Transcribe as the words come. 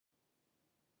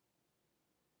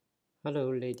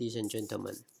Hello, ladies and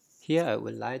gentlemen. Here I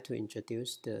would like to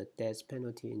introduce the death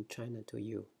penalty in China to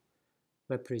you.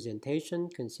 My presentation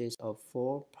consists of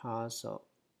four parts,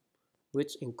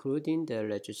 which including the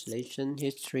legislation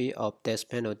history of death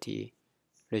penalty,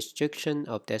 restriction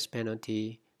of death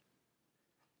penalty,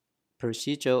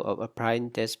 procedure of applying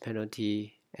death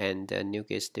penalty, and the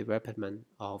newest development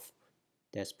of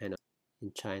death penalty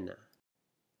in China.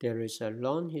 There is a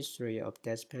long history of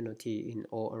death penalty in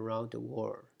all around the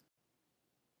world.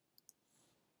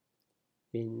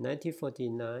 In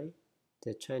 1949,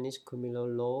 the Chinese criminal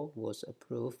law was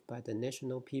approved by the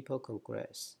National People's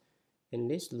Congress. In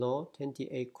this law,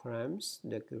 28 crimes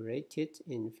regulated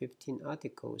in 15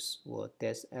 articles were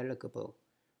death eligible,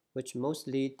 which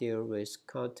mostly deal with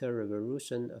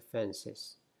counter-revolution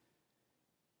offenses.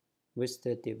 With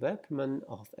the development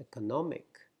of economic,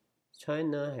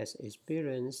 China has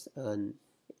experienced an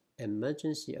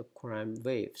emergence of crime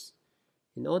waves.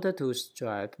 In order to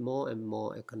strive more and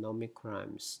more economic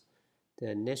crimes,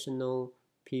 the National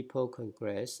People's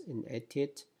Congress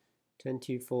enacted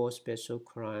 24 special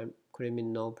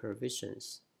criminal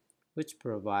provisions, which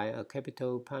provide a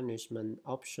capital punishment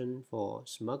option for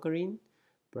smuggling,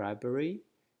 bribery,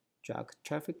 drug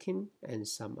trafficking, and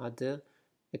some other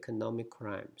economic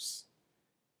crimes.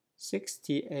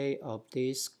 68 of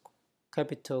these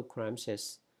capital crimes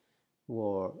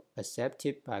were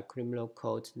accepted by Criminal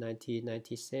Code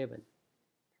 1997.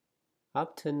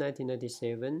 After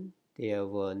 1997, there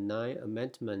were 9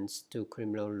 amendments to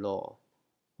criminal law.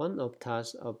 One of the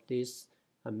tasks of this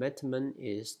amendment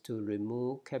is to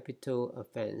remove capital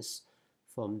offense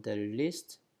from the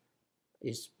list,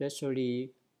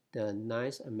 especially the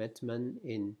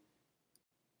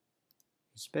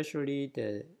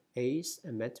 8th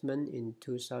Amendment in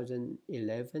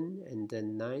 2011 and the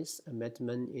 9th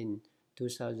Amendment in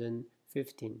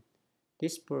 2015.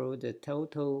 This brought the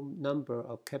total number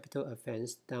of capital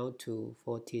offenses down to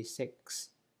 46.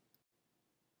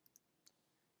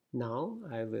 Now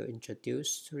I will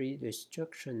introduce 3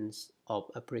 restrictions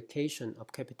of application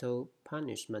of capital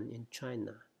punishment in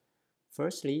China.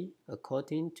 Firstly,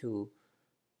 according to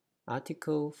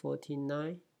Article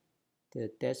 49, the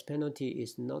death penalty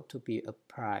is not to be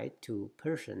applied to a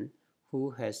person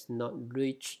who has not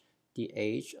reached the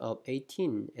age of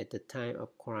 18 at the time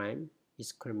of crime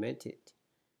is committed,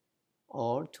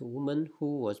 or to a woman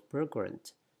who was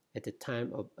pregnant at the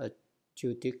time of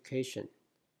adjudication.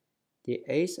 The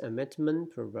 8th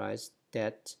Amendment provides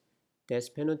that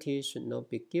death penalty should not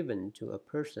be given to a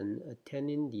person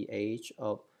attaining the age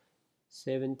of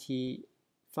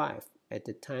 75 at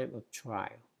the time of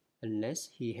trial, unless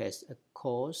he has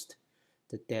caused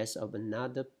the death of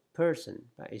another person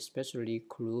by especially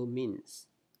cruel means.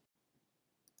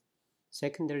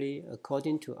 Secondly,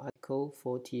 according to Article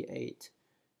 48,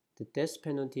 the death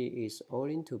penalty is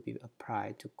only to be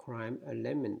applied to crime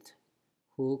elements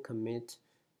who commit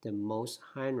the most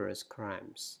heinous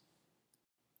crimes.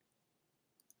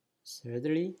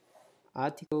 Thirdly,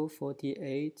 Article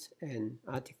 48 and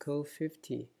Article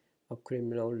 50 of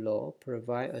criminal law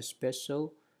provide a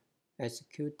special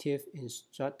executive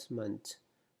instrument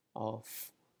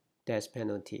of death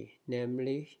penalty,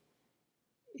 namely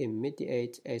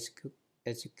immediate execution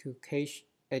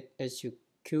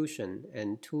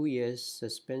and 2 years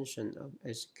suspension of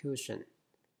execution.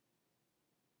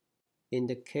 In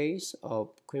the case of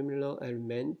criminal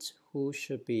elements who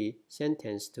should be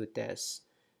sentenced to death,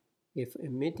 if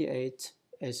immediate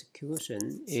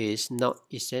execution is not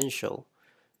essential,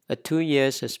 a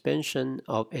 2-year suspension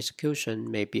of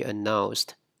execution may be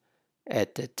announced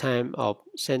at the time of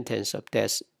sentence of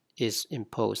death is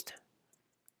imposed.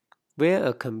 Where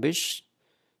a convict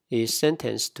is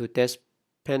sentenced to death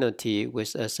penalty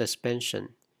with a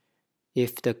suspension,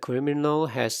 if the criminal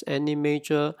has any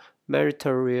major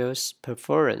meritorious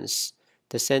performance,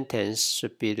 the sentence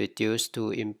should be reduced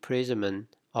to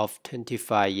imprisonment of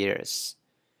 25 years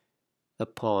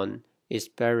upon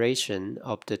expiration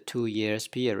of the 2 years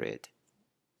period.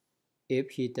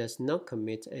 If he does not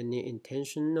commit any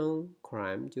intentional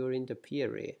crime during the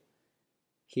period,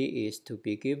 he is to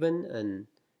be given a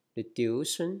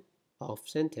reduction of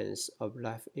sentence of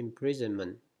life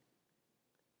imprisonment.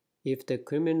 If the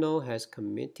criminal has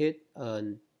committed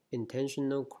an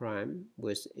intentional crime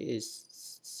with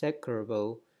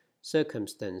execrable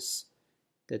circumstance,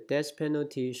 the death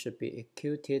penalty should be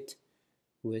executed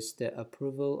with the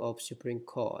approval of Supreme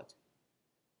Court.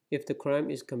 If the crime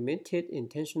is committed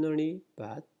intentionally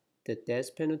but the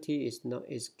death penalty is not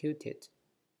executed,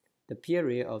 the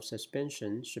period of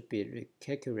suspension should be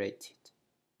recalculated.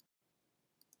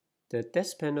 The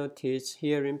death penalty's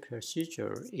hearing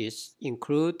procedure is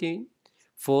including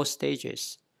 4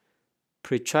 stages.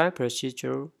 Pre-trial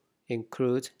procedures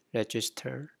include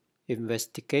register,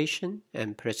 investigation,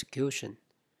 and prosecution.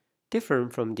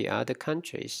 Different from the other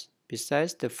countries,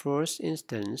 besides the first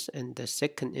instance and the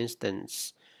second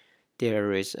instance,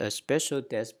 there is a special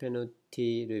death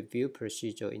penalty review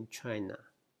procedure in China.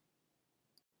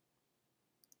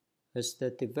 As the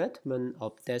development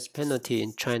of death penalty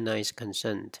in China is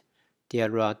concerned,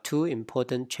 there are two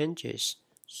important changes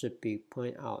should be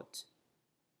pointed out.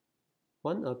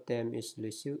 One of them is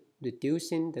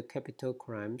reducing the capital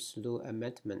crimes through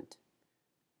amendment.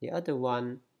 The other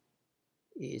one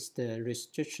is the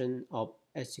restriction of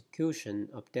execution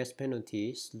of death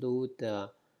penalty through the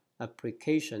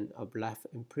application of life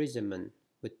imprisonment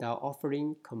without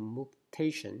offering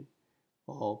commutation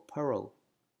or parole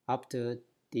after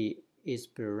the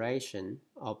expiration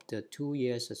of the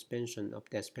 2-year suspension of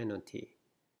death penalty.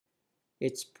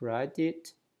 It's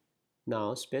provided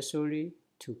now specially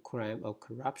to crime of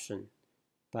corruption,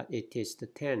 but it is the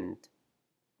tenth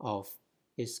of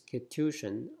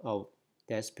execution of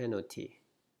death penalty.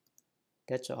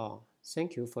 That's all.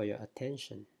 Thank you for your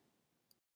attention.